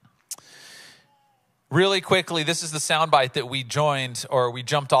Really quickly, this is the soundbite that we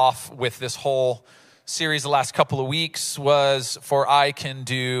jumped off with this whole series the last couple of weeks was, for I can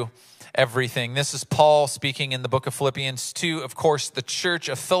do everything. This is Paul speaking in the book of Philippians to, of course, the church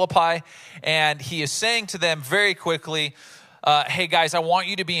of Philippi. And he is saying to them very quickly, hey guys, I want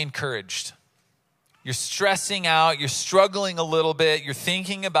you to be encouraged. You're stressing out, you're struggling a little bit, you're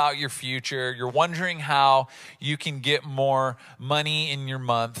thinking about your future, you're wondering how you can get more money in your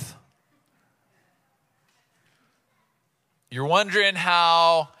month. You're wondering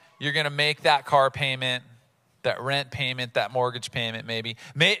how you're going to make that car payment, that rent payment, that mortgage payment maybe.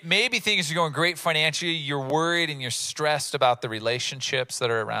 Maybe things are going great financially. You're worried and you're stressed about the relationships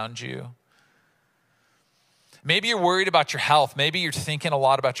that are around you. Maybe you're worried about your health. Maybe you're thinking a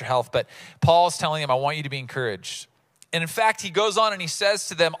lot about your health. But Paul's telling him, I want you to be encouraged. And in fact, he goes on and he says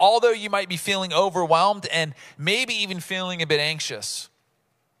to them, although you might be feeling overwhelmed and maybe even feeling a bit anxious,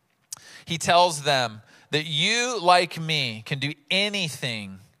 he tells them that you, like me, can do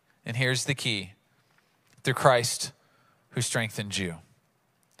anything, and here's the key, through Christ who strengthens you.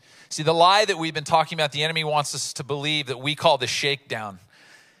 See, the lie that we've been talking about, the enemy wants us to believe, that we call the shakedown,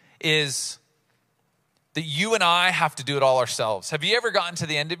 is that you and I have to do it all ourselves. Have you ever gotten to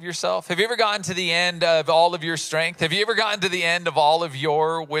the end of yourself? Have you ever gotten to the end of all of your strength? Have you ever gotten to the end of all of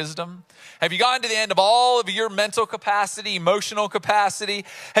your wisdom? Have you gotten to the end of all of your mental capacity, emotional capacity?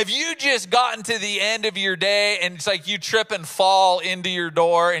 Have you just gotten to the end of your day and it's like you trip and fall into your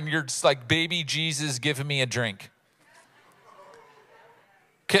door and you're just like, baby Jesus, give me a drink?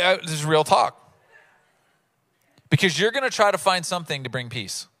 Okay, this is real talk. Because you're going to try to find something to bring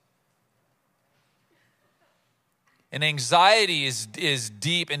peace. And anxiety is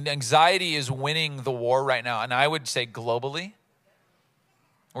deep, and anxiety is winning the war right now. And I would say globally,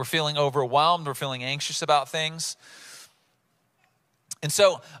 we're feeling overwhelmed. We're feeling anxious about things. And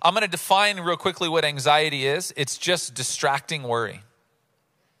so I'm going to define real quickly what anxiety is. It's just distracting worry.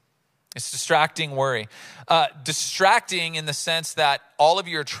 It's distracting worry. Distracting in the sense that all of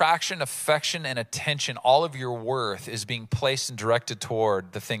your attraction, affection, and attention, all of your worth is being placed and directed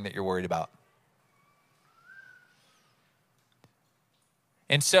toward the thing that you're worried about.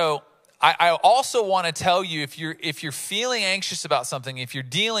 And so I also want to tell you, if you're feeling anxious about something, if you're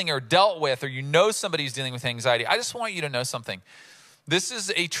dealing or dealt with, or you know somebody who's dealing with anxiety, I just want you to know something. This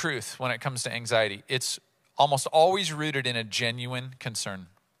is a truth when it comes to anxiety. It's almost always rooted in a genuine concern.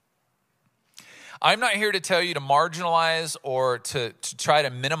 I'm not here to tell you to marginalize or to try to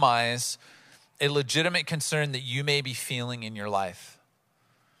minimize a legitimate concern that you may be feeling in your life.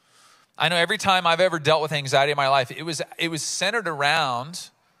 I know every time I've ever dealt with anxiety in my life, it was centered around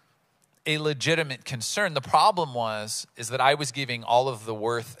a legitimate concern. The problem is that I was giving all of the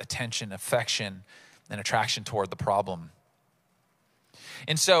worth, attention, affection, and attraction toward the problem.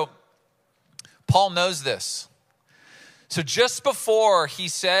 And so Paul knows this. So just before he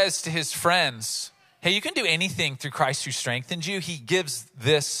says to his friends, hey, you can do anything through Christ who strengthens you, he gives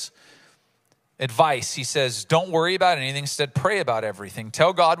this advice. He says, don't worry about anything. Instead, pray about everything.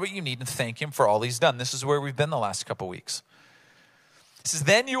 Tell God what you need and thank him for all he's done. This is where we've been the last couple weeks. He says,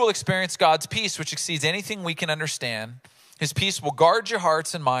 then you will experience God's peace, which exceeds anything we can understand. His peace will guard your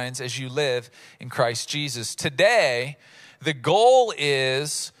hearts and minds as you live in Christ Jesus. Today, the goal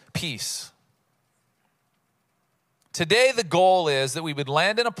is peace. Today, the goal is that we would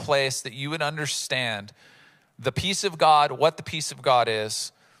land in a place that you would understand the peace of God, what the peace of God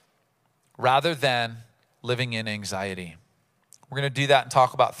is, rather than living in anxiety. We're going to do that and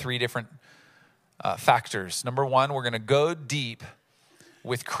talk about three different factors. Number one, we're going to go deep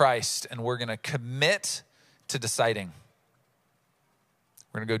with Christ, and we're going to commit to deciding.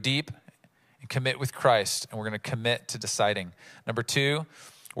 We're going to go deep and commit with Christ, and we're going to commit to deciding. Number two,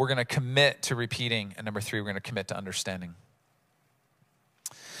 we're going to commit to repeating. And number three, we're going to commit to understanding.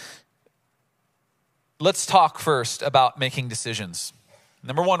 Let's talk first about making decisions.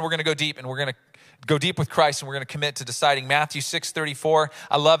 Number one, we're going to go deep, and we're going to go deep with Christ, and we're going to commit to deciding. Matthew 6:34.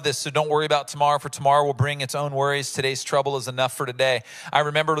 I love this. So don't worry about tomorrow, for tomorrow will bring its own worries. Today's trouble is enough for today. I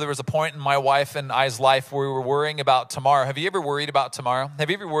remember there was a point in my wife and I's life where we were worrying about tomorrow. Have you ever worried about tomorrow?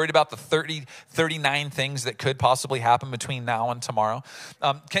 Have you ever worried about the 39 things that could possibly happen between now and tomorrow?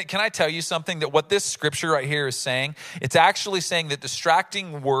 Can I tell you something? That what this scripture right here is saying, it's actually saying that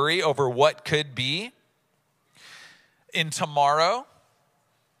distracting worry over what could be in tomorrow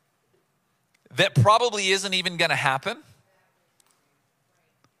that probably isn't even going to happen.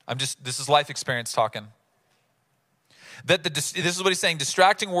 This is life experience talking. This is what he's saying,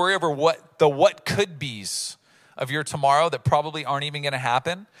 distracting worry over what could be's of your tomorrow that probably aren't even going to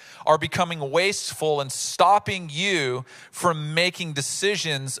happen are becoming wasteful and stopping you from making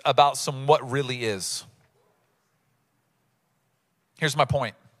decisions about what really is. Here's my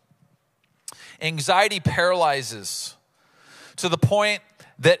point. Anxiety paralyzes to the point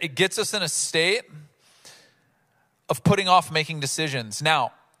that it gets us in a state of putting off making decisions.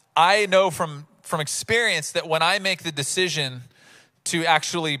 Now, I know from experience that when I make the decision to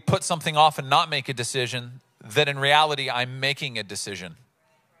actually put something off and not make a decision, that in reality, I'm making a decision.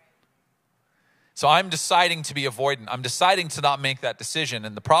 So I'm deciding to be avoidant. I'm deciding to not make that decision.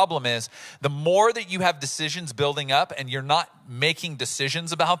 And the problem is, the more that you have decisions building up and you're not making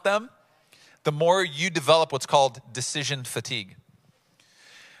decisions about them, the more you develop what's called decision fatigue.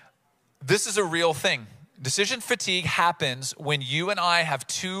 This is a real thing. Decision fatigue happens when you and I have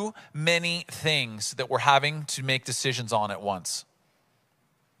too many things that we're having to make decisions on at once.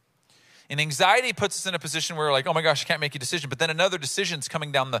 And anxiety puts us in a position where we're like, oh my gosh, I can't make a decision. But then another decision's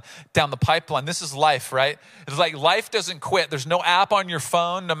coming down the pipeline. This is life, right? It's like life doesn't quit. There's no app on your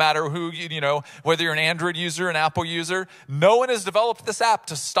phone, no matter who, whether you're an Android user, an Apple user. No one has developed this app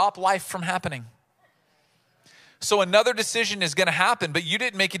to stop life from happening. So another decision is going to happen, but you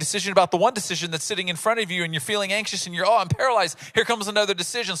didn't make a decision about the one decision that's sitting in front of you and you're feeling anxious and I'm paralyzed. Here comes another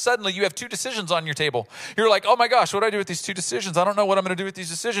decision. Suddenly you have two decisions on your table. You're like, oh my gosh, what do I do with these two decisions? I don't know what I'm going to do with these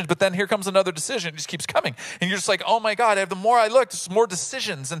decisions. But then here comes another decision. It just keeps coming. And you're just like, oh my God, the more I look, there's more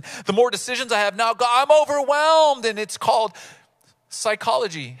decisions. And the more decisions I have now, I'm overwhelmed. And it's called,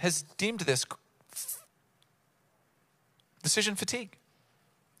 psychology has deemed this decision fatigue.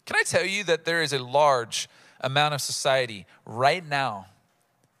 Can I tell you that there is a large amount of society right now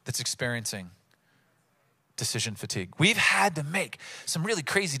that's experiencing decision fatigue? We've had to make some really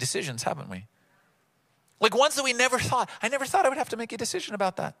crazy decisions, haven't we? Like ones that I never thought I would have to make a decision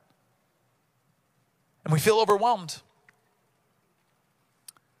about that. And we feel overwhelmed.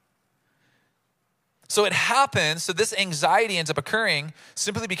 So it happens, so this anxiety ends up occurring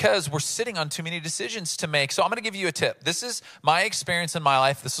simply because we're sitting on too many decisions to make. So I'm going to give you a tip. This is my experience in my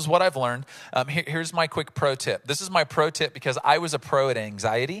life. This is what I've learned. Here's my quick pro tip. This is my pro tip because I was a pro at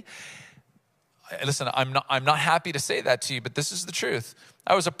anxiety. Listen, I'm not happy to say that to you, but this is the truth.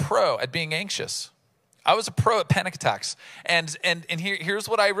 I was a pro at being anxious. I was a pro at panic attacks. And here's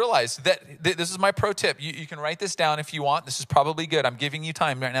what I realized. This is my pro tip. You can write this down if you want. This is probably good. I'm giving you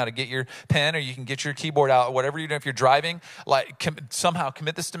time right now to get your pen, or you can get your keyboard out, or whatever you do. If you're driving, somehow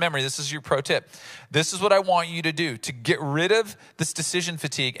commit this to memory. This is your pro tip. This is what I want you to do to get rid of this decision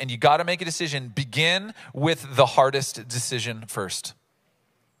fatigue. And you got to make a decision. Begin with the hardest decision first.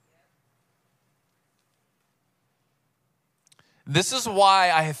 This is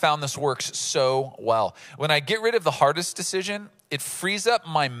why I have found this works so well. When I get rid of the hardest decision, it frees up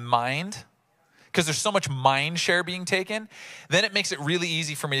my mind because there's so much mind share being taken. Then it makes it really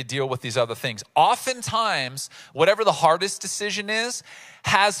easy for me to deal with these other things. Oftentimes, whatever the hardest decision is,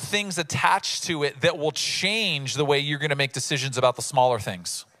 has things attached to it that will change the way you're going to make decisions about the smaller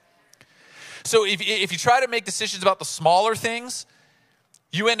things. So if you try to make decisions about the smaller things,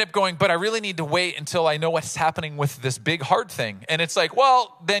 you end up going, but I really need to wait until I know what's happening with this big hard thing. And it's like,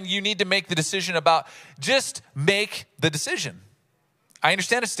 well, then you need to make the decision about, just make the decision. I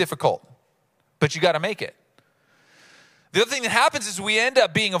understand it's difficult, but you got to make it. The other thing that happens is we end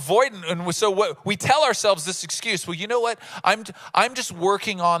up being avoidant. And so what we tell ourselves this excuse, well, you know what? I'm just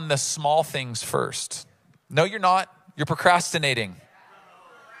working on the small things first. No, you're not. You're procrastinating.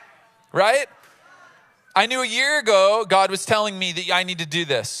 Right? I knew a year ago, God was telling me that I need to do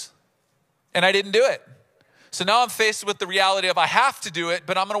this, and I didn't do it. So now I'm faced with the reality of I have to do it,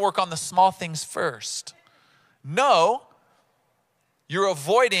 but I'm going to work on the small things first. No, you're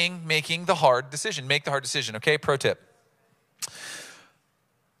avoiding making the hard decision. Make the hard decision, okay? Pro tip.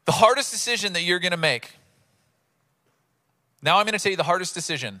 The hardest decision that you're going to make. Now I'm going to tell you the hardest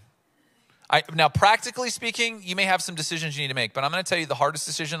decision. Now, practically speaking, you may have some decisions you need to make, but I'm going to tell you the hardest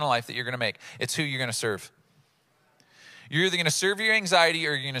decision in life that you're going to make. It's who you're going to serve. You're either going to serve your anxiety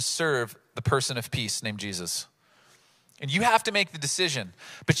or you're going to serve the person of peace named Jesus. And you have to make the decision,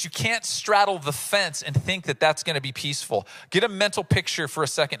 but you can't straddle the fence and think that that's going to be peaceful. Get a mental picture for a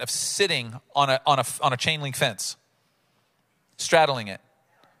second of sitting on a chain link fence, straddling it.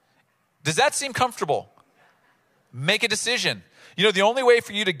 Does that seem comfortable? Make a decision. You know, the only way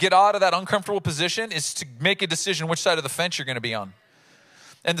for you to get out of that uncomfortable position is to make a decision which side of the fence you're going to be on.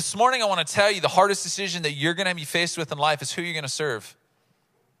 And this morning, I want to tell you the hardest decision that you're going to be faced with in life is who you're going to serve.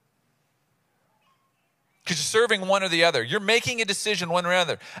 Because you're serving one or the other. You're making a decision one or the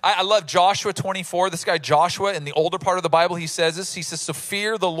other. I love Joshua 24. This guy Joshua, in the older part of the Bible, he says this. He says, so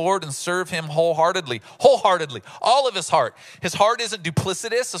fear the Lord and serve him wholeheartedly. Wholeheartedly. All of his heart. His heart isn't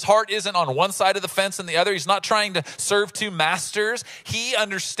duplicitous. His heart isn't on one side of the fence and the other. He's not trying to serve two masters. He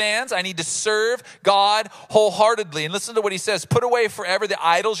understands I need to serve God wholeheartedly. And listen to what he says. Put away forever the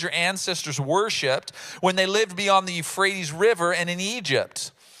idols your ancestors worshipped when they lived beyond the Euphrates River and in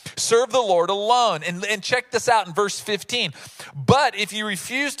Egypt. Serve the Lord alone. And check this out in verse 15. But if you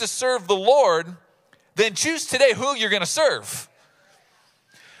refuse to serve the Lord, then choose today who you're going to serve.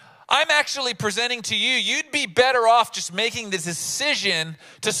 I'm actually presenting to you, you'd be better off just making the decision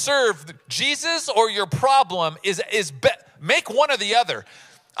to serve Jesus or your problem make one or the other.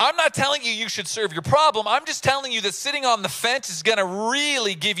 I'm not telling you should serve your problem. I'm just telling you that sitting on the fence is going to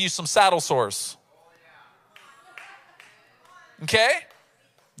really give you some saddle sores. Okay?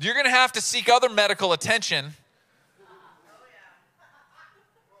 You're going to have to seek other medical attention.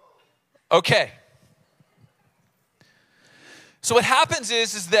 Okay. So what happens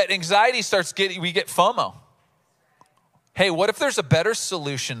is that anxiety we get FOMO. Hey, what if there's a better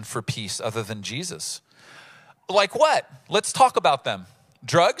solution for peace other than Jesus? Like what? Let's talk about them.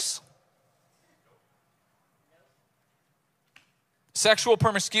 Drugs? Sexual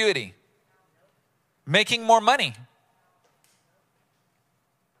promiscuity? Making more money?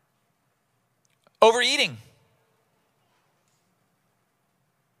 Overeating.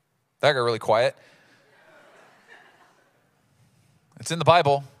 That got really quiet. It's in the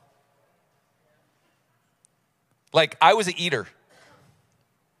Bible. Like, I was an eater.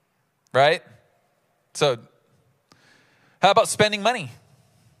 Right? So, how about spending money?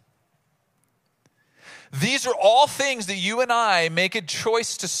 These are all things that you and I make a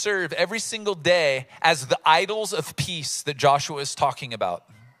choice to serve every single day as the idols of peace that Joshua is talking about.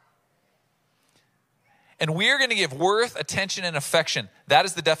 And we are going to give worth, attention, and affection. That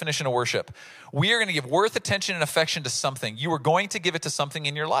is the definition of worship. We are going to give worth, attention, and affection to something. You are going to give it to something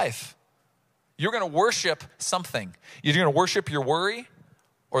in your life. You're going to worship something. You're going to worship your worry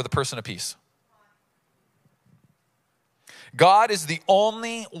or the person of peace. God is the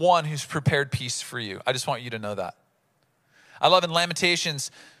only one who's prepared peace for you. I just want you to know that. I love in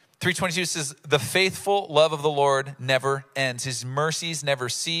Lamentations 3:22 says, the faithful love of the Lord never ends. His mercies never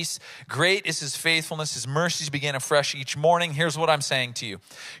cease. Great is his faithfulness. His mercies begin afresh each morning. Here's what I'm saying to you.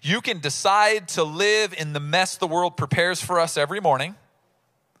 You can decide to live in the mess the world prepares for us every morning,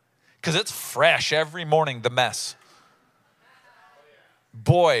 because it's fresh every morning, the mess.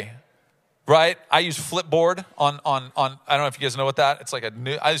 Boy, right? I use Flipboard on I don't know if you guys know what that. It's like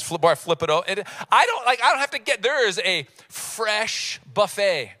I use Flipboard, I flip it over. I don't have to there is a fresh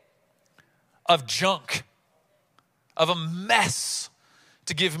buffet of junk, of a mess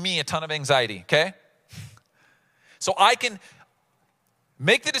to give me a ton of anxiety, okay? So I can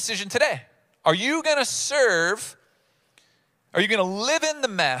make the decision today. Are you going to serve? Are you going to live in the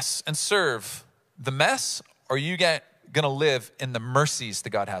mess and serve the mess? Or are you going to live in the mercies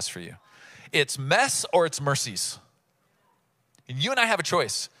that God has for you? It's mess or it's mercies. And you and I have a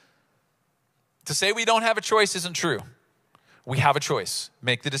choice. To say we don't have a choice isn't true. We have a choice.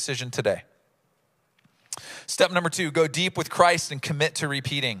 Make the decision today. Step number 2, go deep with Christ and commit to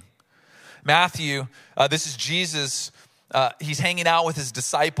repeating. Matthew, this is Jesus. He's hanging out with his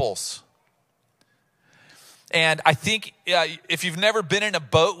disciples. And I think if you've never been in a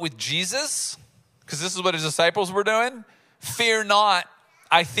boat with Jesus, because this is what his disciples were doing, fear not.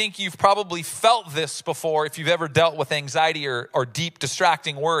 I think you've probably felt this before if you've ever dealt with anxiety or deep,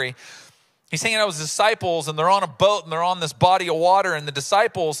 distracting worry. He's hanging out with his disciples, and they're on a boat, and they're on this body of water, and the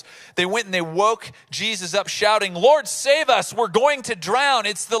disciples, they went and they woke Jesus up shouting, Lord, save us, we're going to drown.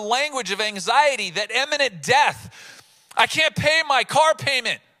 It's the language of anxiety, that imminent death. I can't pay my car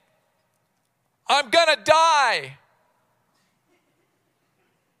payment. I'm gonna die.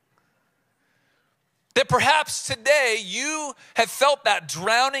 That perhaps today you have felt that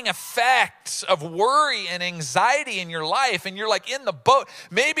drowning effect of worry and anxiety in your life, and you're like in the boat.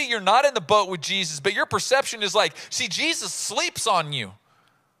 Maybe you're not in the boat with Jesus, but your perception is like, see, Jesus sleeps on you.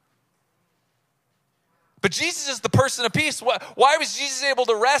 But Jesus is the person of peace. Why was Jesus able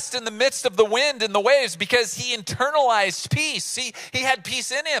to rest in the midst of the wind and the waves? Because he internalized peace. He had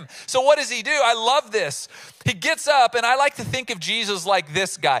peace in him. So what does he do? I love this. He gets up, and I like to think of Jesus like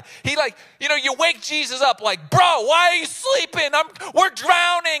this guy. You wake Jesus up like, bro, why are you sleeping? We're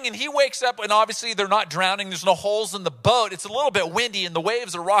drowning. And he wakes up, and obviously they're not drowning. There's no holes in the boat. It's a little bit windy, and the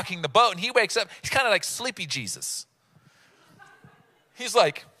waves are rocking the boat. And he wakes up. He's kind of like sleepy Jesus. He's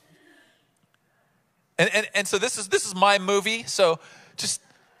like, and so this is my movie. So just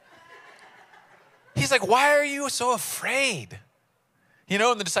He's like, why are you so afraid? You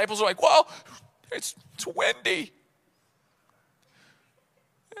know, and the disciples are like, well, it's windy.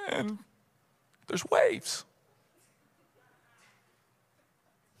 And there's waves.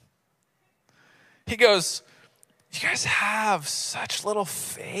 He goes, you guys have such little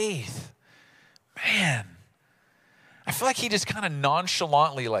faith. Man. I feel like he just kind of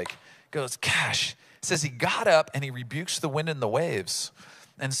nonchalantly goes, gosh. It says he got up and he rebukes the wind and the waves.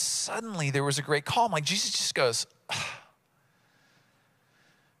 And suddenly there was a great calm. Like Jesus just goes,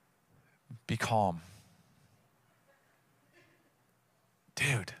 be calm.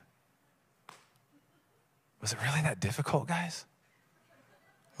 Dude, was it really that difficult, guys?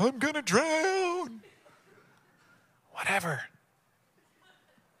 I'm going to drown. Whatever.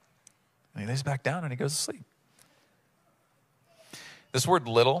 And he lays back down and he goes to sleep. This word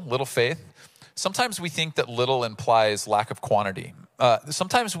little faith, sometimes we think that little implies lack of quantity.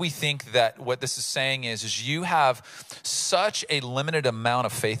 Sometimes we think that what this is saying is you have such a limited amount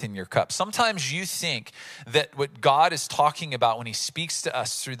of faith in your cup. Sometimes you think that what God is talking about when he speaks to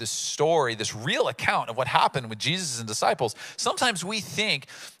us through this story, this real account of what happened with Jesus and disciples, sometimes we think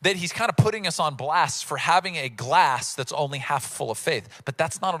that he's kind of putting us on blast for having a glass that's only half full of faith. But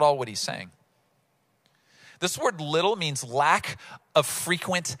that's not at all what he's saying. This word little means lack of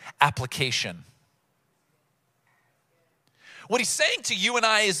frequent application. What he's saying to you and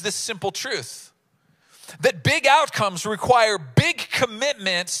I is this simple truth, that big outcomes require big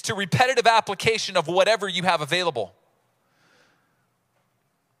commitments to repetitive application of whatever you have available.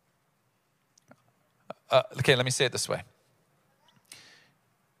 Okay, let me say it this way.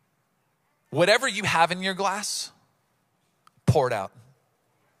 Whatever you have in your glass, pour it out.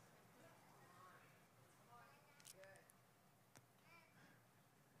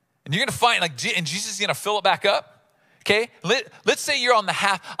 And you're going to find, and Jesus is going to fill it back up. Okay, let's say you're on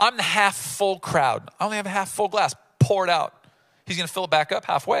I'm the half full crowd. I only have a half full glass. Pour it out. He's going to fill it back up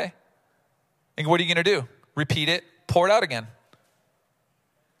halfway. And what are you going to do? Repeat it, pour it out again.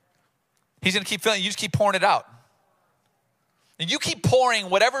 He's going to keep filling it. You just keep pouring it out. And you keep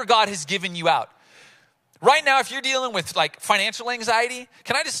pouring whatever God has given you out. Right now, if you're dealing with financial anxiety,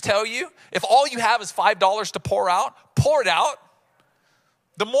 can I just tell you, if all you have is $5 to pour it out.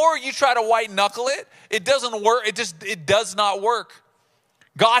 The more you try to white knuckle it, it doesn't work. It does not work.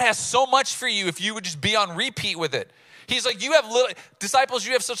 God has so much for you if you would just be on repeat with it. He's like, you have disciples,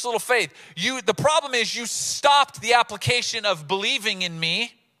 you have such little faith. The problem is you stopped the application of believing in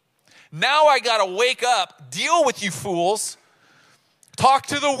me. Now I got to wake up, deal with you fools. Talk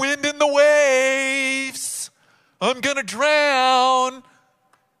to the wind and the waves. I'm going to drown.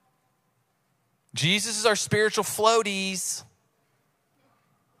 Jesus is our spiritual floaties.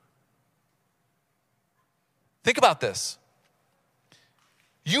 Think about this.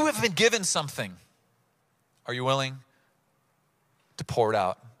 You have been given something. Are you willing to pour it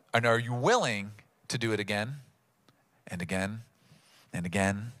out? And are you willing to do it again and again and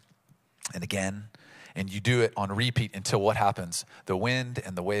again and again? And you do it on repeat until what happens? The wind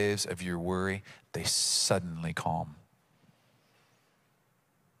and the waves of your worry, they suddenly calm.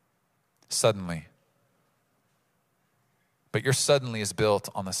 Suddenly. But your suddenly is built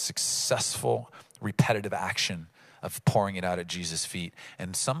on the successful repetitive action of pouring it out at Jesus' feet.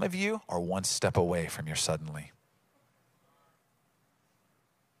 And some of you are one step away from your suddenly.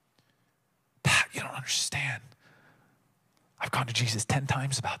 Pat, you don't understand. I've gone to Jesus 10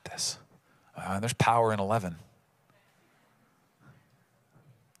 times about this. There's power in 11.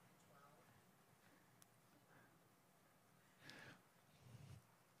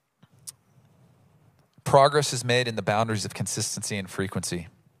 Progress is made in the boundaries of consistency and frequency.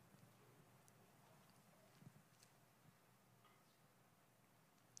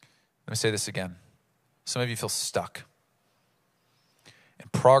 Let me say this again. Some of you feel stuck.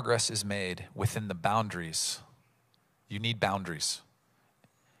 And progress is made within the boundaries. You need boundaries.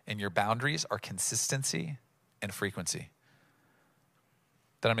 And your boundaries are consistency and frequency.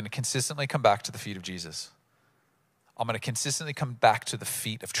 That I'm going to consistently come back to the feet of Jesus. I'm going to consistently come back to the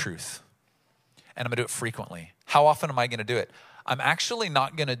feet of truth. And I'm going to do it frequently. How often am I going to do it? I'm actually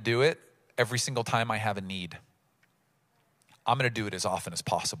not going to do it every single time I have a need. I'm going to do it as often as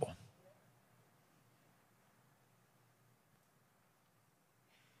possible.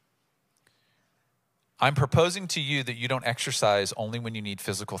 I'm proposing to you that you don't exercise only when you need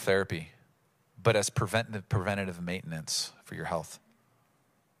physical therapy, but as preventative maintenance for your health.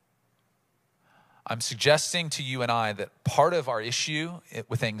 I'm suggesting to you and I that part of our issue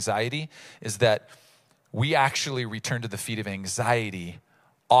with anxiety is that we actually return to the feet of anxiety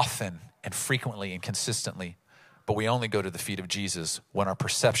often and frequently and consistently But we only go to the feet of Jesus when our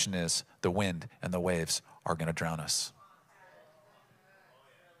perception is the wind and the waves are going to drown us.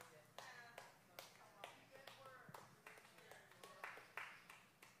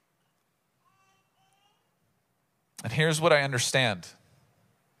 And here's what I understand.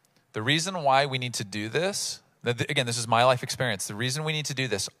 The reason why we need to do this, again, this is my life experience. The reason we need to do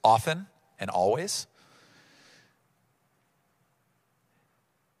this often and always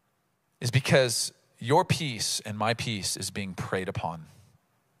is because your peace and my peace is being preyed upon.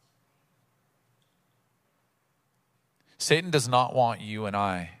 Satan does not want you and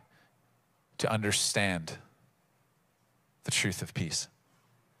I to understand the truth of peace.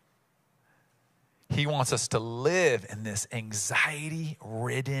 He wants us to live in this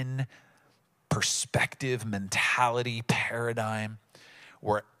anxiety-ridden perspective, mentality, paradigm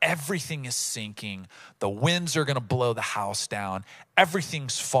where everything is sinking. The winds are going to blow the house down.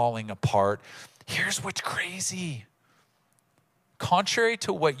 Everything's falling apart. Here's what's crazy. Contrary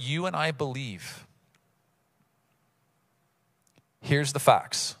to what you and I believe, here's the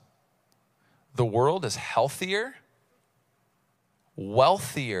facts. The world is healthier,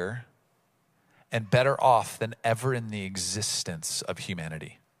 wealthier, and better off than ever in the existence of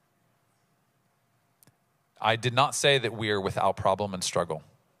humanity. I did not say that we are without problem and struggle.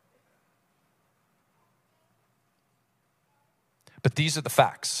 But these are the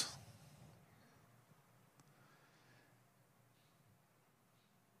facts.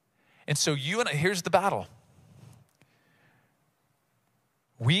 And so here's the battle.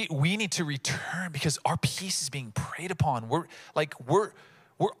 We need to return because our peace is being preyed upon. We're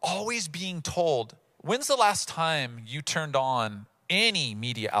always being told, when's the last time you turned on any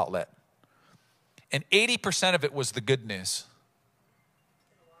media outlet? And 80% of it was the good news.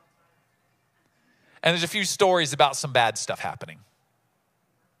 And there's a few stories about some bad stuff happening.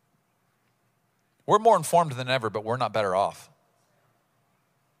 We're more informed than ever, but we're not better off.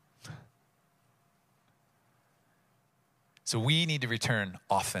 So we need to return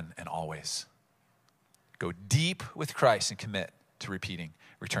often and always. Go deep with Christ and commit to repeating.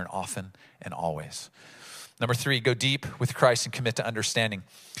 Return often and always. Number 3, go deep with Christ and commit to understanding.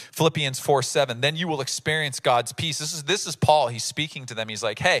 Philippians 4:7, then you will experience God's peace. This is Paul. He's speaking to them. He's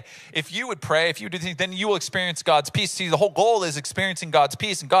like, hey, if you would pray, if you would do things, then you will experience God's peace. See, the whole goal is experiencing God's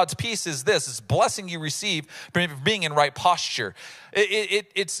peace. And God's peace is this. It's blessing you receive for being in right posture.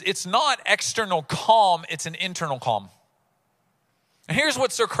 It's not external calm. It's an internal calm. And here's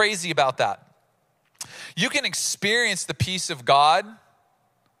what's so crazy about that. You can experience the peace of God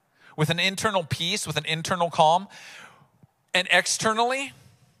with an internal peace, with an internal calm, and externally,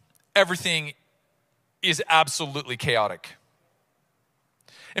 everything is absolutely chaotic.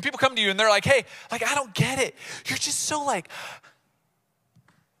 And people come to you and they're like, hey, I don't get it. You're just so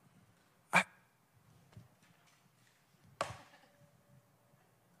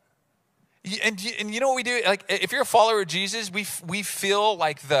And you know what we do? If you're a follower of Jesus, we feel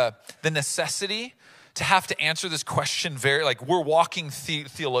like the necessity to have to answer this question we're walking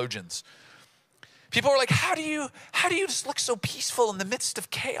theologians. People are like, how do you just look so peaceful in the midst of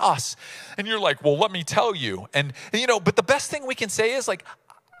chaos? And you're like, well, let me tell you. And but the best thing we can say is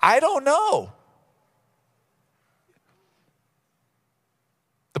I don't know.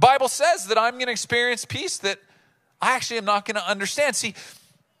 The Bible says that I'm going to experience peace that I actually am not going to understand. See,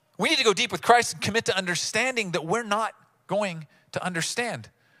 we need to go deep with Christ and commit to understanding that we're not going to understand.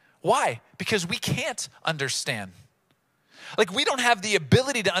 Why? Because we can't understand. We don't have the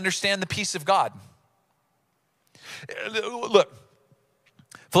ability to understand the peace of God. Look,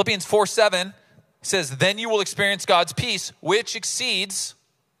 Philippians 4:7 says, then you will experience God's peace, which exceeds,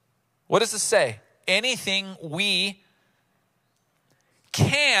 what does it say? Anything we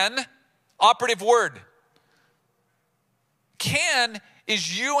can, operative word. Can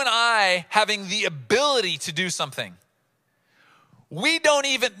is you and I having the ability to do something.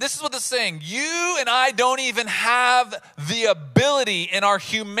 This is what it's saying. You and I don't even have the ability in our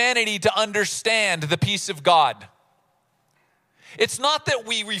humanity to understand the peace of God. It's not that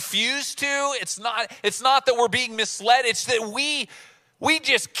we refuse to. It's not that we're being misled. It's that we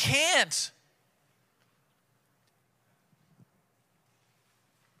just can't.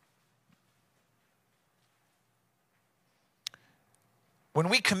 When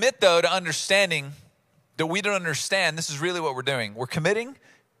we commit, though, to understanding that we don't understand, this is really what we're doing. We're committing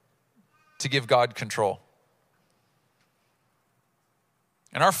to give God control.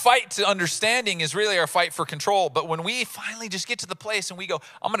 And our fight to understanding is really our fight for control. But when we finally just get to the place and we go,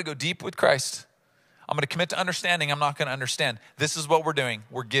 I'm going to go deep with Christ. I'm going to commit to understanding. I'm not going to understand. This is what we're doing.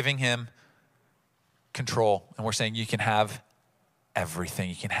 We're giving him control. And we're saying you can have everything.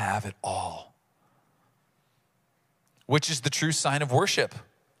 You can have it all. which is the true sign of worship.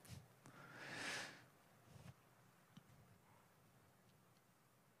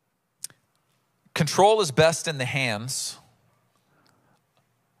 Control is best in the hands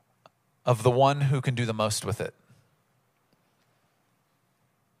of the one who can do the most with it.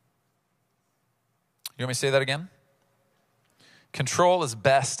 You want me to say that again? Control is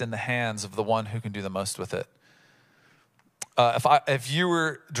best in the hands of the one who can do the most with it. If you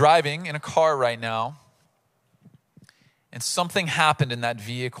were driving in a car right now and something happened in that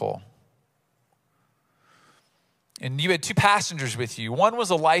vehicle, and you had two passengers with you, one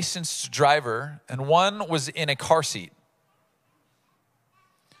was a licensed driver and one was in a car seat,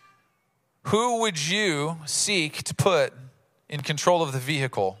 who would you seek to put in control of the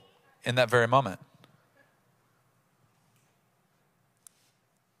vehicle in that very moment?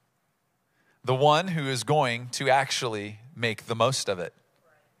 The one who is going to actually make the most of it.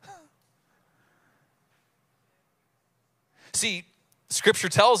 See, Scripture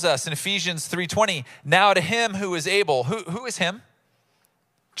tells us in Ephesians 3:20, now to him who is able. Who is him?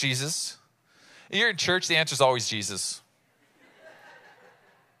 Jesus. You're in church, the answer is always Jesus.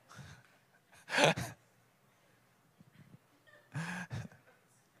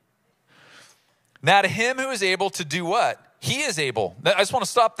 Now to him who is able to do what? He is able. I just want to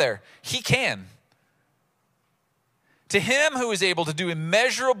stop there. He can. To him who is able to do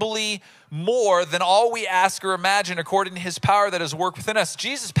immeasurably more than all we ask or imagine according to his power that is work within us.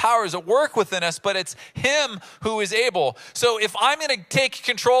 Jesus' power is at work within us, but it's him who is able. So if I'm going to take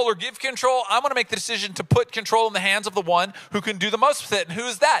control or give control, I'm going to make the decision to put control in the hands of the one who can do the most with it. And who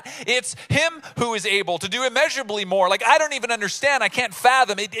is that? It's him who is able to do immeasurably more. Like, I don't even understand. I can't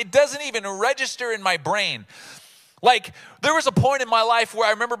fathom. It doesn't even register in my brain. Like, there was a point in my life where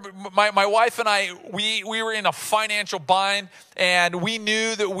I remember my wife and I, we were in a financial bind, and we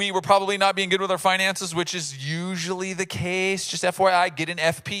knew that we were probably not being good with our finances, which is usually the case. Just FYI, get an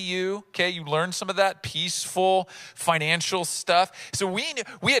FPU, okay? You learn some of that peaceful financial stuff. So we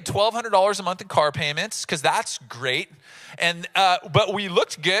had $1,200 a month in car payments, because that's great. And but we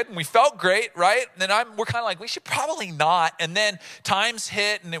looked good and we felt great, right? And then we're kind of like, we should probably not. And then times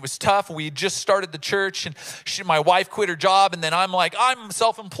hit and it was tough. We just started the church, and my wife quit her job. And then I'm like, I'm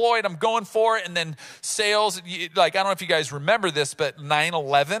self-employed. I'm going for it. And then sales, like, I don't know if you guys remember this, but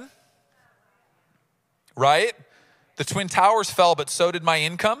 9/11, right? The Twin Towers fell, but so did my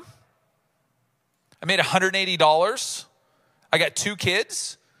income. I made $180. I got 2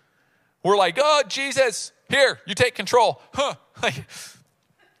 kids. We're like, oh, Jesus, here, you take control. Huh.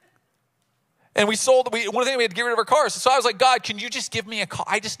 And we sold, one thing we had to get rid of our cars. So I was like, God, can you just give me a car?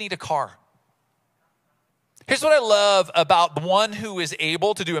 I just need a car. Here's what I love about the one who is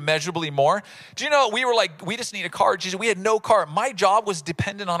able to do immeasurably more. Do you know, we were like, we just need a car. Jesus, we had no car. My job was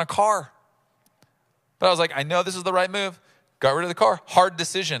dependent on a car. But I was like, I know this is the right move. Got rid of the car. Hard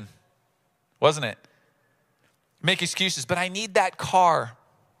decision, wasn't it? Make excuses, but I need that car.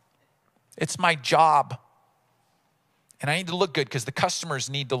 It's my job. And I need to look good because the customers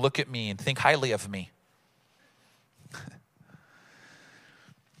need to look at me and think highly of me.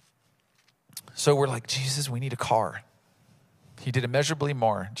 So we're like, Jesus, we need a car. He did immeasurably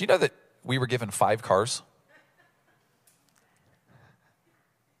more. Do you know that we were given 5 cars?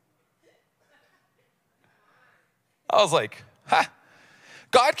 I was like,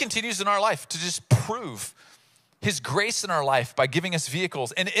 God continues in our life to just prove his grace in our life by giving us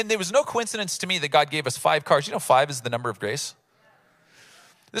vehicles. And there was no coincidence to me that God gave us 5 cars. You know, 5 is the number of grace.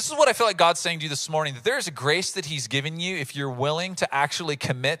 This is what I feel like God's saying to you this morning, that there is a grace that he's given you if you're willing to actually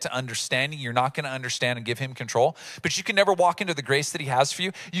commit to understanding. You're not going to understand and give him control, but you can never walk into the grace that he has for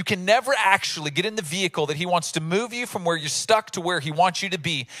you. You can never actually get in the vehicle that he wants to move you from where you're stuck to where he wants you to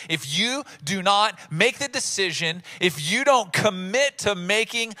be. If you do not make the decision, if you don't commit to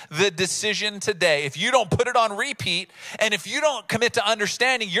making the decision today, if you don't put it on repeat, and if you don't commit to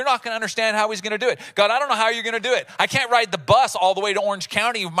understanding, you're not going to understand how he's going to do it. God, I don't know how you're going to do it. I can't ride the bus all the way to Orange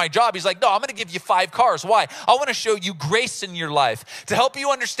County of my job. He's like, no, I'm going to give you 5 cars. Why? I want to show you grace in your life to help you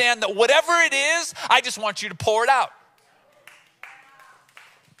understand that whatever it is, I just want you to pour it out.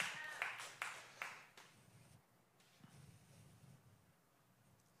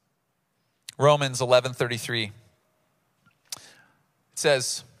 Romans 11:33. It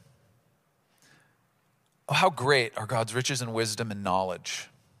says, oh, how great are God's riches and wisdom and knowledge.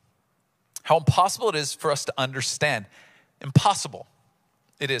 How impossible it is for us to understand. Impossible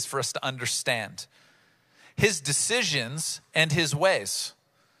it is for us to understand his decisions and his ways.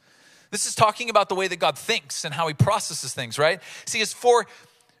 This is talking about the way that God thinks and how he processes things, right? See, it's for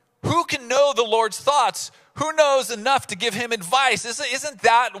who can know the Lord's thoughts? who knows enough to give him advice? Isn't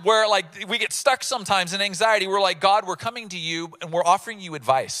that where like we get stuck sometimes in anxiety? We're like, God, we're coming to you and we're offering you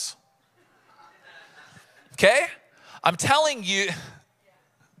advice. Okay? I'm telling you.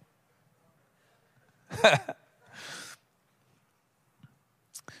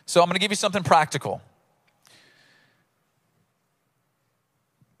 So I'm going to give you something practical.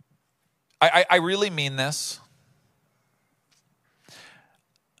 I really mean this.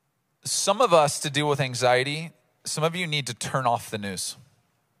 Some of us, to deal with anxiety, some of you need to turn off the news.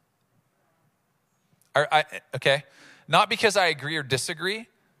 Okay? Not because I agree or disagree,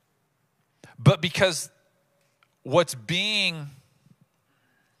 but because what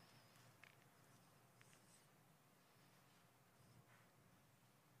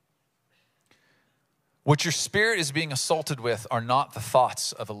your spirit is being assaulted with are not the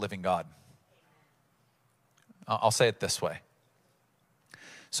thoughts of a living God. I'll say it this way.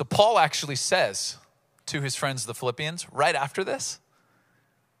 So Paul actually says to his friends, the Philippians, right after this,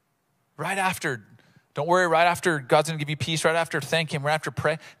 don't worry, right after God's going to give you peace, right after thank him, right after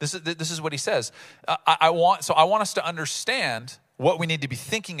pray. This is what he says. I want us to understand what we need to be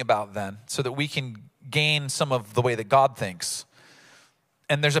thinking about then so that we can gain some of the way that God thinks.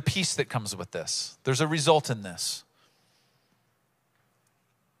 And there's a peace that comes with this. There's a result in this.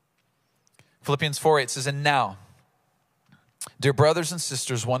 Philippians 4:8 says, and now, dear brothers and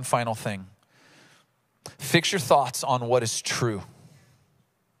sisters, one final thing. Fix your thoughts on what is true.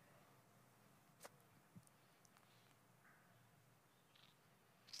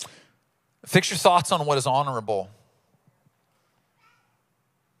 Fix your thoughts on what is honorable.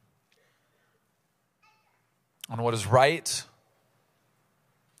 On what is right.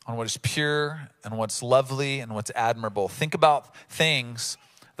 On what is pure and what's lovely and what's admirable. Think about things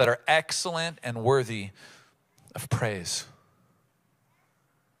that are excellent and worthy of praise.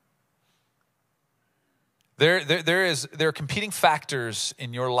 There are competing factors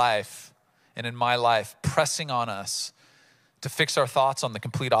in your life and in my life pressing on us to fix our thoughts on the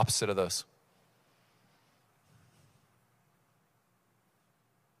complete opposite of those.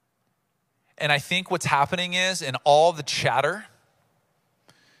 And I think what's happening is in all the chatter,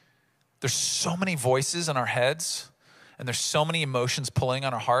 there's so many voices in our heads and there's so many emotions pulling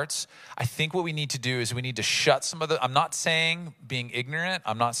on our hearts. I think what we need to do is we need to shut some of the, I'm not saying being ignorant,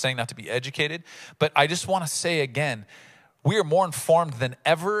 I'm not saying not to be educated, but I just want to say again, we are more informed than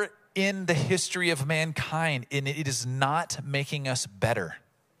ever in the history of mankind, and it is not making us better.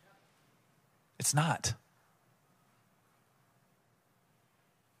 It's not.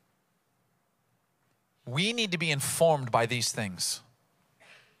 We need to be informed by these things.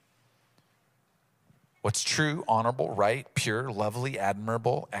 What's true, honorable, right, pure, lovely,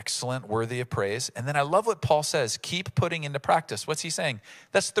 admirable, excellent, worthy of praise. And then I love what Paul says, keep putting into practice. What's he saying?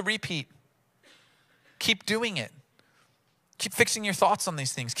 That's the repeat. Keep doing it. Keep fixing your thoughts on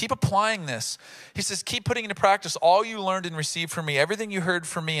these things. Keep applying this. He says, keep putting into practice all you learned and received from me, everything you heard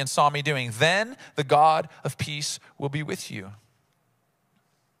from me and saw me doing. Then the God of peace will be with you.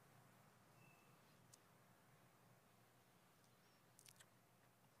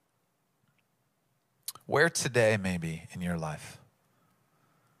 Where today maybe in your life?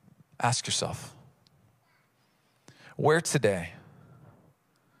 Ask yourself, where today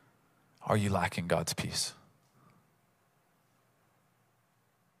are you lacking God's peace?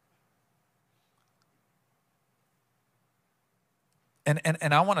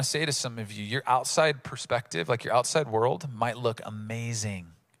 And I want to say to some of you, your outside perspective, like your outside world, might look amazing.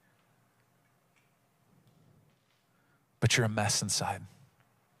 But you're a mess inside.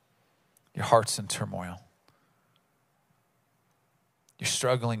 Your heart's in turmoil. You're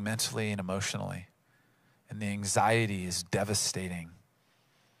struggling mentally and emotionally. And the anxiety is devastating.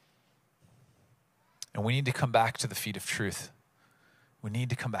 And we need to come back to the feet of truth. We need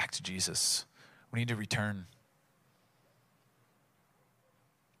to come back to Jesus. We need to return.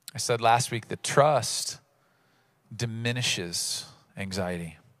 I said last week that trust diminishes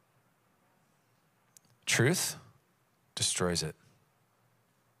anxiety. Truth destroys it.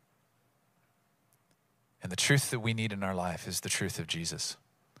 And the truth that we need in our life is the truth of Jesus.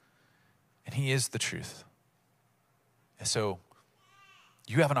 And he is the truth. And so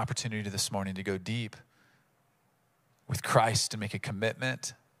you have an opportunity this morning to go deep with Christ and make a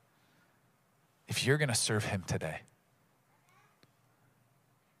commitment if you're going to serve him today.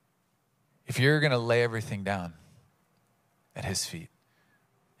 If you're going to lay everything down at his feet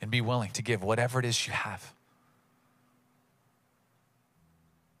and be willing to give whatever it is you have.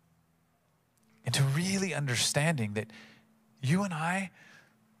 And to really understanding that you and I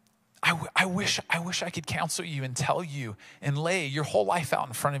wish I could counsel you and tell you and lay your whole life out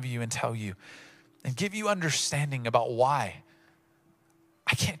in front of you and tell you, and give you understanding about why.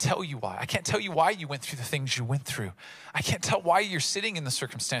 I can't tell you why. I can't tell you why you went through the things you went through. I can't tell why you're sitting in the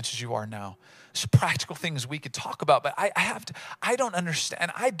circumstances you are now. There's practical things we could talk about, but I don't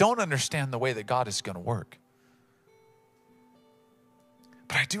understand. I don't understand the way that God is going to work.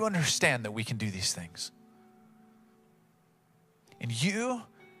 But I do understand that we can do these things. And you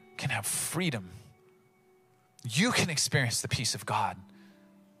can have freedom. You can experience the peace of God.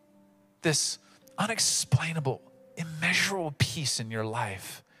 This unexplainable, immeasurable peace in your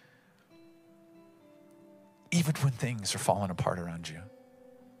life, even when things are falling apart around you.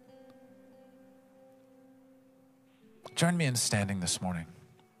 Join me in standing this morning.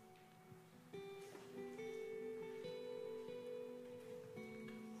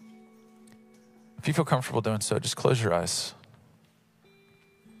 If you feel comfortable doing so, just close your eyes.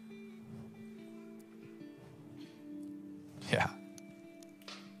 Yeah.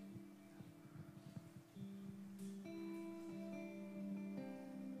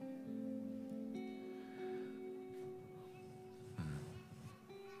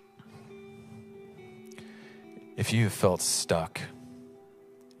 If you have felt stuck,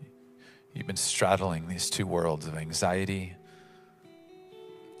 you've been straddling these two worlds of anxiety,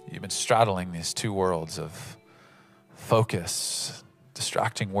 you've been straddling these two worlds of focus,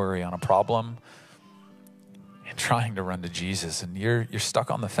 distracting worry on a problem, and trying to run to Jesus, and you're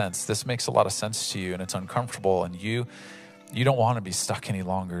stuck on the fence. This makes a lot of sense to you, and it's uncomfortable, and you don't want to be stuck any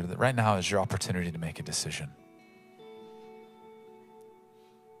longer. Right now is your opportunity to make a decision.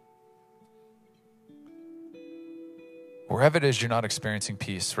 Wherever it is you're not experiencing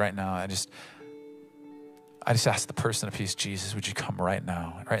peace right now, I just ask the person of peace, Jesus, would you come right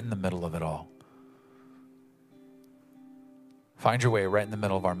now, right in the middle of it all? Find your way right in the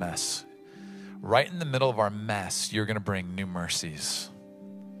middle of our mess. Right in the middle of our mess, you're going to bring new mercies.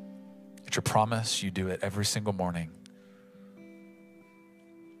 It's your promise. You do it every single morning.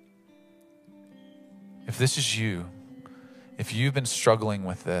 If this is you, if you've been struggling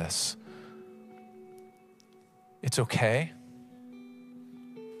with this, it's okay.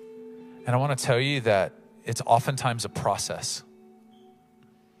 And I want to tell you that it's oftentimes a process.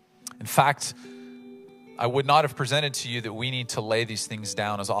 In fact, I would not have presented to you that we need to lay these things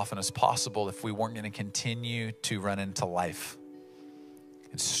down as often as possible if we weren't going to continue to run into life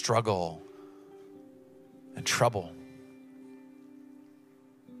and struggle and trouble.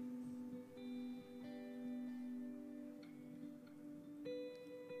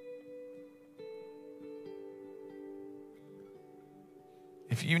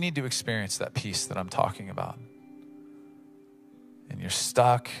 If you need to experience that peace that I'm talking about, and you're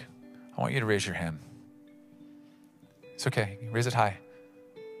stuck, I want you to raise your hand. It's okay. Raise it high.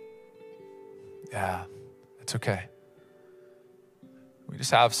 Yeah, it's okay. We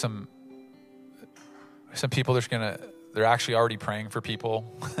just have some people they're actually already praying for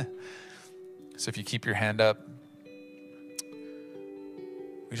people. So if you keep your hand up,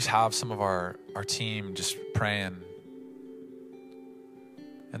 we just have some of our team just praying.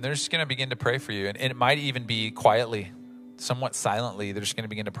 And they're just going to begin to pray for you. And it might even be quietly, somewhat silently. They're just going to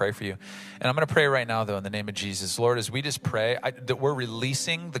begin to pray for you. And I'm going to pray right now, though, in the name of Jesus. Lord, as we just pray, that we're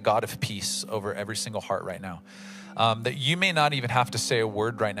releasing the God of peace over every single heart right now. That you may not even have to say a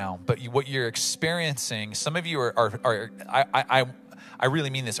word right now, but what you're experiencing, some of you I really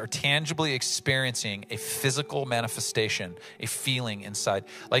mean this, are tangibly experiencing a physical manifestation, a feeling inside.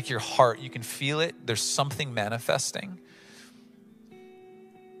 Like your heart, you can feel it. There's something manifesting.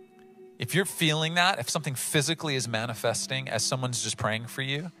 If you're feeling that, if something physically is manifesting as someone's just praying for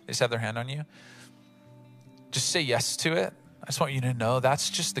you, they just have their hand on you, just say yes to it. I just want you to know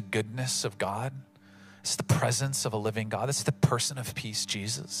that's just the goodness of God. It's the presence of a living God. It's the person of peace,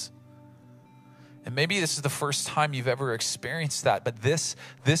 Jesus. And maybe this is the first time you've ever experienced that, but this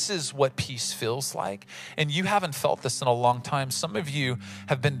is what peace feels like. And you haven't felt this in a long time. Some of you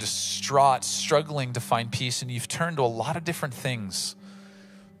have been distraught, struggling to find peace, and you've turned to a lot of different things.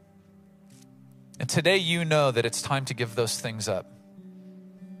 And today you know that it's time to give those things up.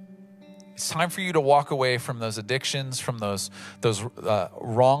 It's time for you to walk away from those addictions, from those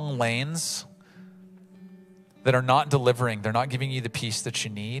wrong lanes that are not delivering. They're not giving you the peace that you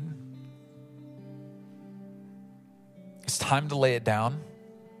need. It's time to lay it down.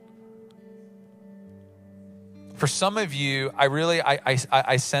 For some of you, I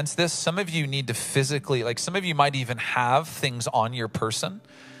sense this. Some of you need to physically, like some of you might even have things on your person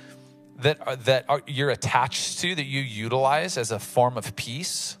that you're attached to, that you utilize as a form of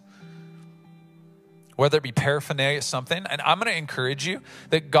peace. whether it be paraphernalia, something. And I'm going to encourage you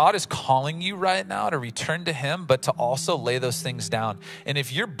that God is calling you right now to return to him, but to also lay those things down. And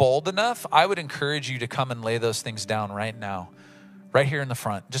if you're bold enough, I would encourage you to come and lay those things down right now, right here in the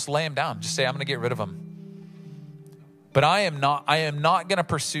front. Just lay them down. Just say, I'm going to get rid of them. But I am not going to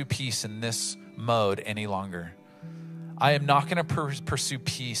pursue peace in this mode any longer. I am not going to pursue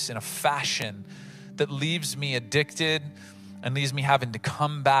peace in a fashion that leaves me addicted and leaves me having to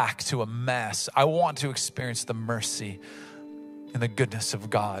come back to a mess. I want to experience the mercy and the goodness of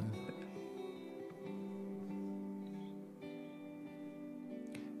God.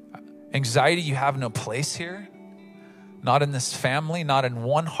 Anxiety, you have no place here. Not in this family, not in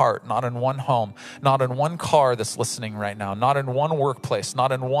one heart, not in one home, not in one car that's listening right now, not in one workplace,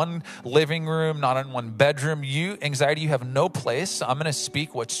 not in one living room, not in one bedroom. Anxiety, you have no place. I'm going to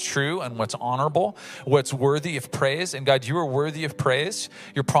speak what's true and what's honorable, what's worthy of praise. And God, you are worthy of praise.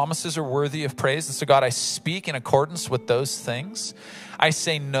 Your promises are worthy of praise. And so God, I speak in accordance with those things. I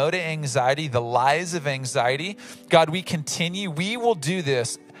say no to anxiety, the lies of anxiety. God, we will do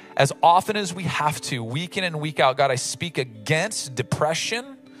this as often as we have to, week in and week out. God, I speak against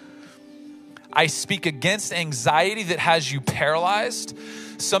depression. I speak against anxiety that has you paralyzed.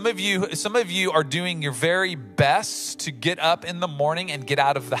 Some of you are doing your very best to get up in the morning and get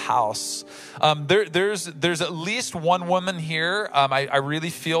out of the house. There's at least one woman here. I really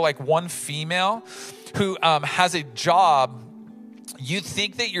feel like one female who has a job. You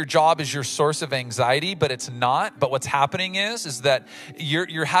think that your job is your source of anxiety, but it's not. But what's happening is that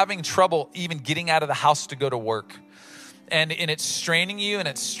you're having trouble even getting out of the house to go to work. And it's straining you and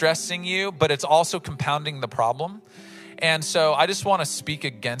it's stressing you, but it's also compounding the problem. And so I just want to speak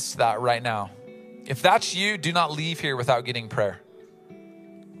against that right now. If that's you, do not leave here without getting prayer.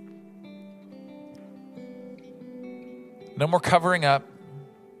 No more covering up.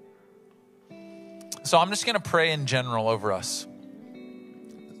 So I'm just going to pray in general over us.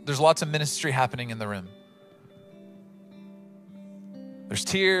 There's lots of ministry happening in the room. There's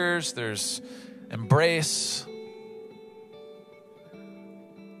tears, there's embrace.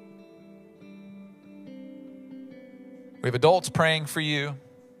 We have adults praying for you.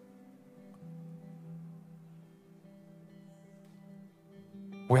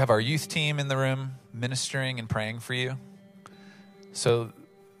 We have our youth team in the room ministering and praying for you. So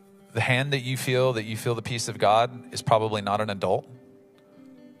the hand that you feel the peace of God is probably not an adult.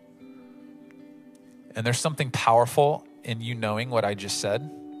 And there's something powerful in you knowing what I just said.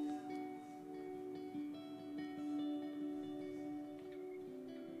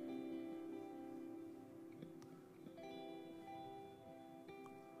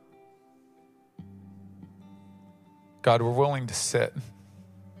 God, we're willing to sit.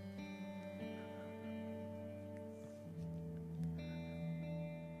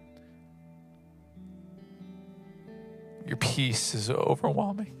 Your peace is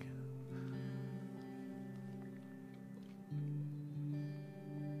overwhelming.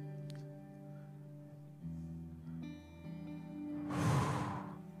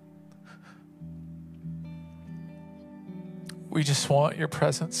 We just want your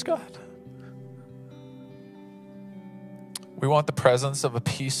presence, God. We want the presence of a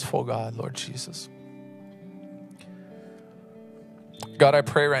peaceful God, Lord Jesus. God, I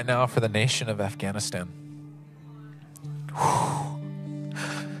pray right now for the nation of Afghanistan.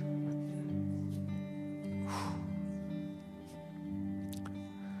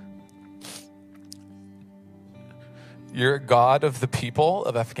 You're a God of the people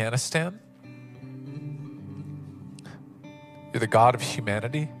of Afghanistan. You're the God of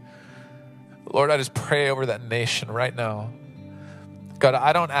humanity. Lord, I just pray over that nation right now. God,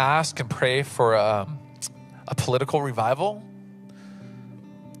 I don't ask and pray for a political revival.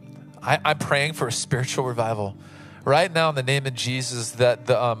 I'm praying for a spiritual revival. Right now, in the name of Jesus, that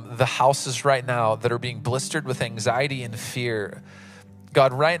the houses right now that are being blistered with anxiety and fear,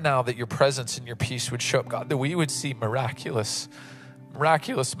 God, right now that your presence and your peace would show up, God, that we would see miraculous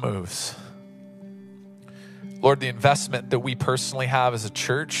moves. Lord, the investment that we personally have as a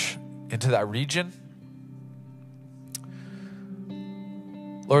church into that region,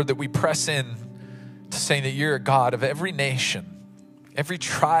 Lord, that we press in to saying that you're a God of every nation, every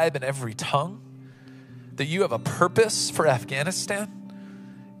tribe and every tongue, that you have a purpose for Afghanistan.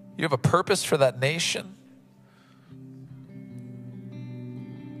 You have a purpose for that nation.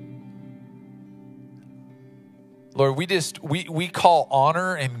 Lord, we call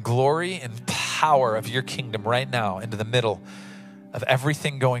honor and glory and power of your kingdom right now into the middle of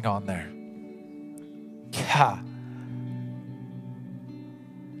everything going on there. Yeah.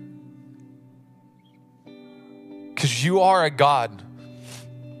 Because you are a God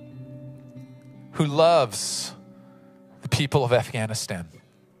who loves the people of Afghanistan.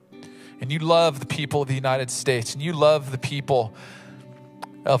 And you love the people of the United States. And you love the people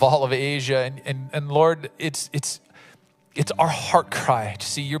of all of Asia. And Lord, it's our heart cry to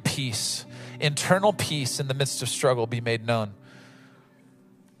see your peace, internal peace in the midst of struggle be made known.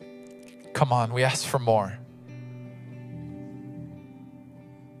 Come on, we ask for more.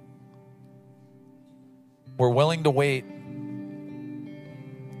 We're willing to wait.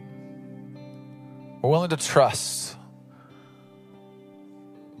 We're willing to trust.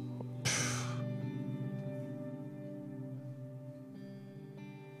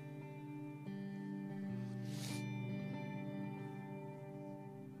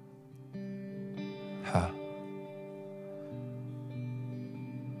 Huh.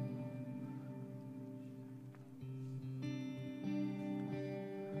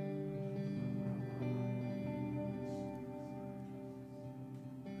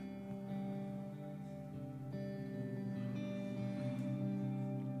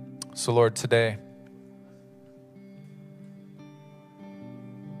 So Lord, today,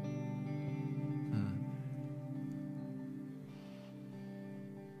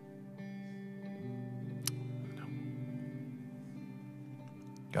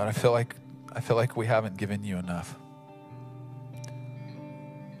 God, I feel like we haven't given you enough.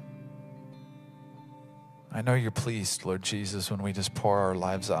 I know you're pleased, Lord Jesus, when we just pour our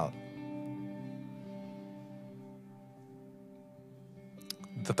lives out.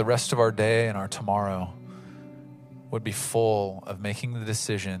 That the rest of our day and our tomorrow would be full of making the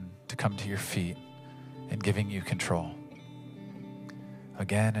decision to come to your feet and giving you control.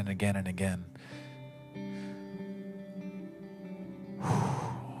 Again and again and again.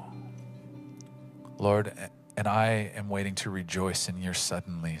 Lord, and I am waiting to rejoice in your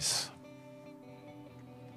suddenlies.